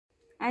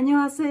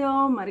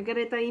안녕하세요,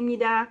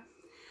 Margareta입니다.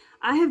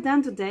 I have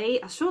done today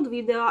a short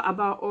video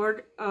about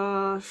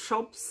our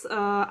shops,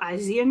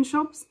 Asian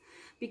shops,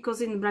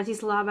 because in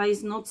Bratislava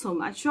is not so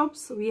much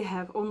shops. We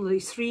have only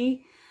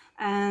 3,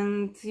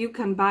 and you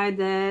can buy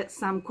there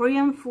some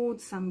Korean food,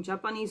 some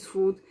Japanese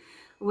food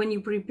when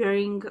you're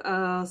preparing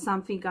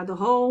something at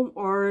home,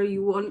 or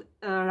you want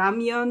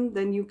ramyeon,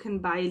 then you can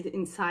buy it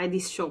inside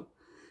this shop.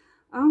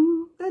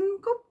 Then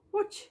go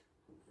watch.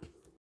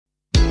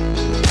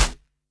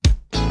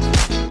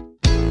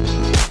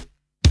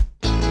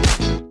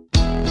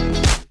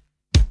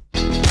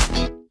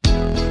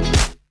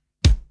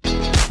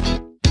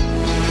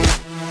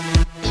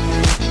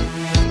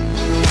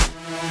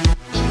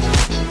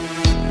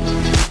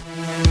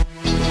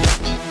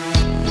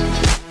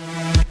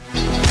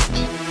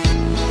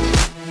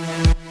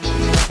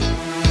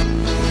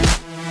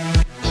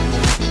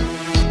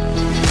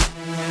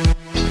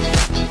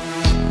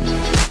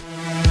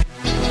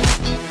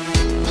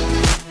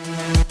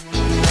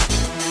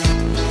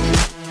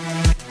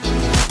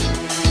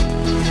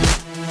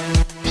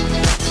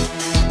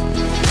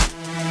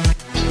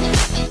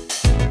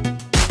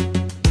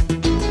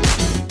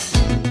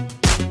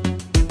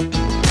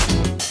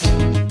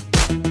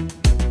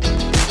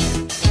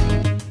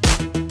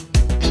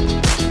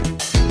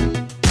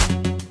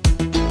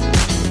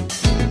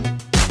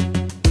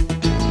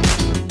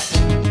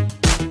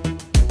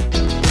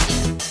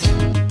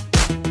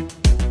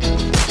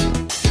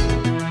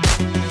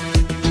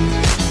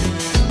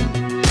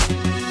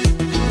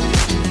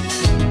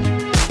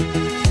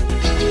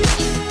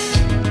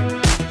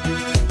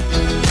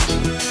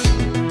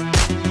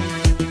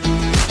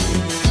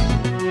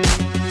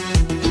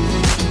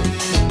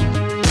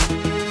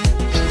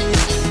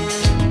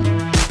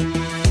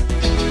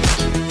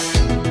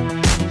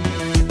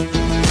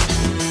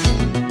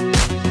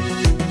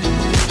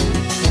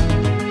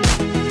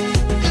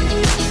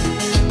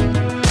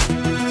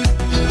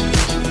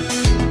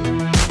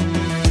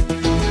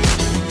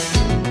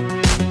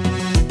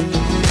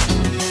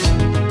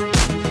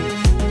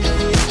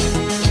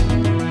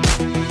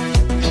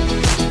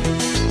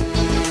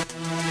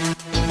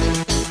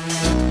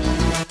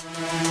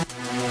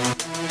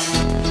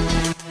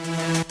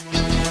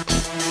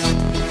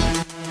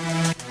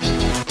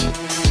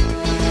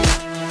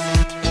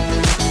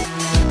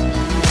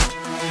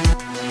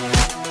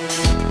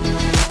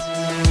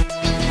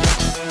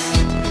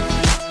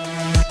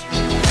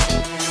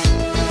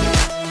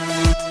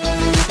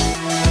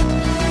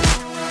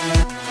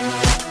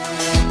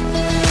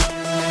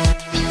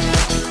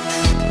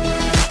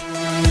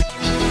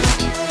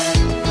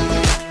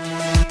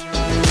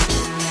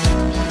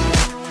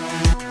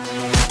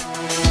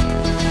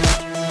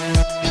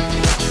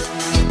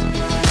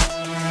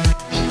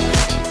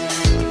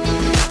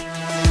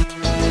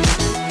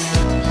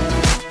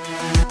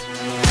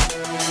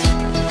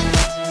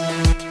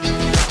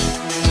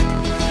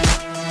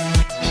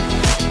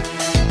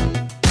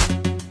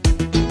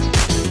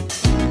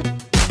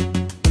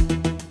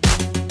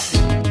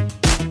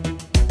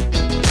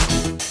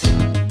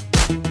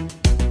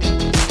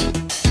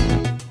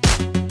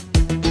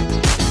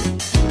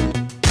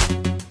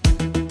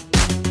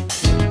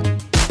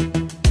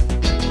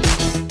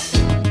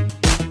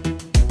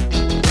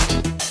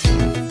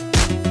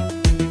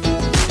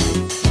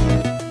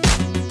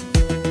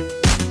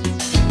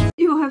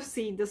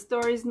 See, the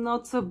store is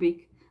not so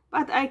big,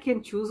 but I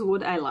can choose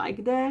what I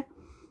like there,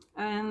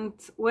 and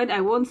when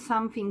I want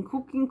something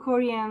cooking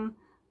Korean,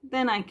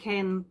 then I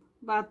can,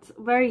 but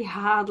very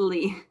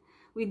hardly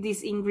with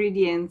these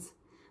ingredients.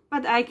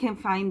 But I can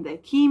find the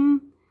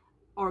kim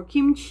or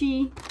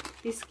kimchi.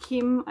 This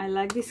kim, I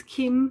like this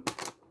kim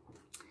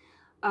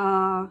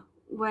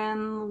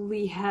when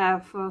we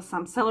have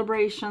some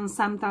celebrations.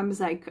 Sometimes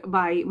I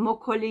buy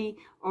makgeolli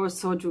or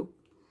soju.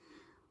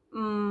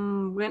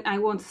 When I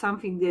want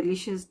something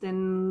delicious,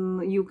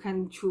 then you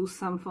can choose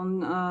some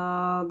from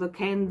the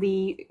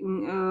candy,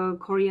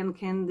 Korean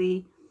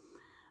candy,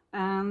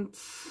 and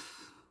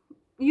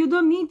you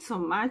don't need so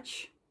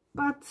much,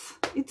 but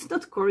it's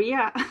not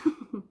Korea.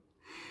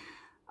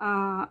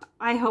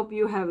 I hope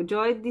you have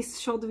enjoyed this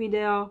short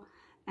video,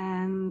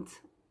 and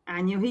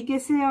안녕히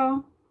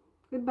계세요.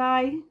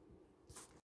 Goodbye.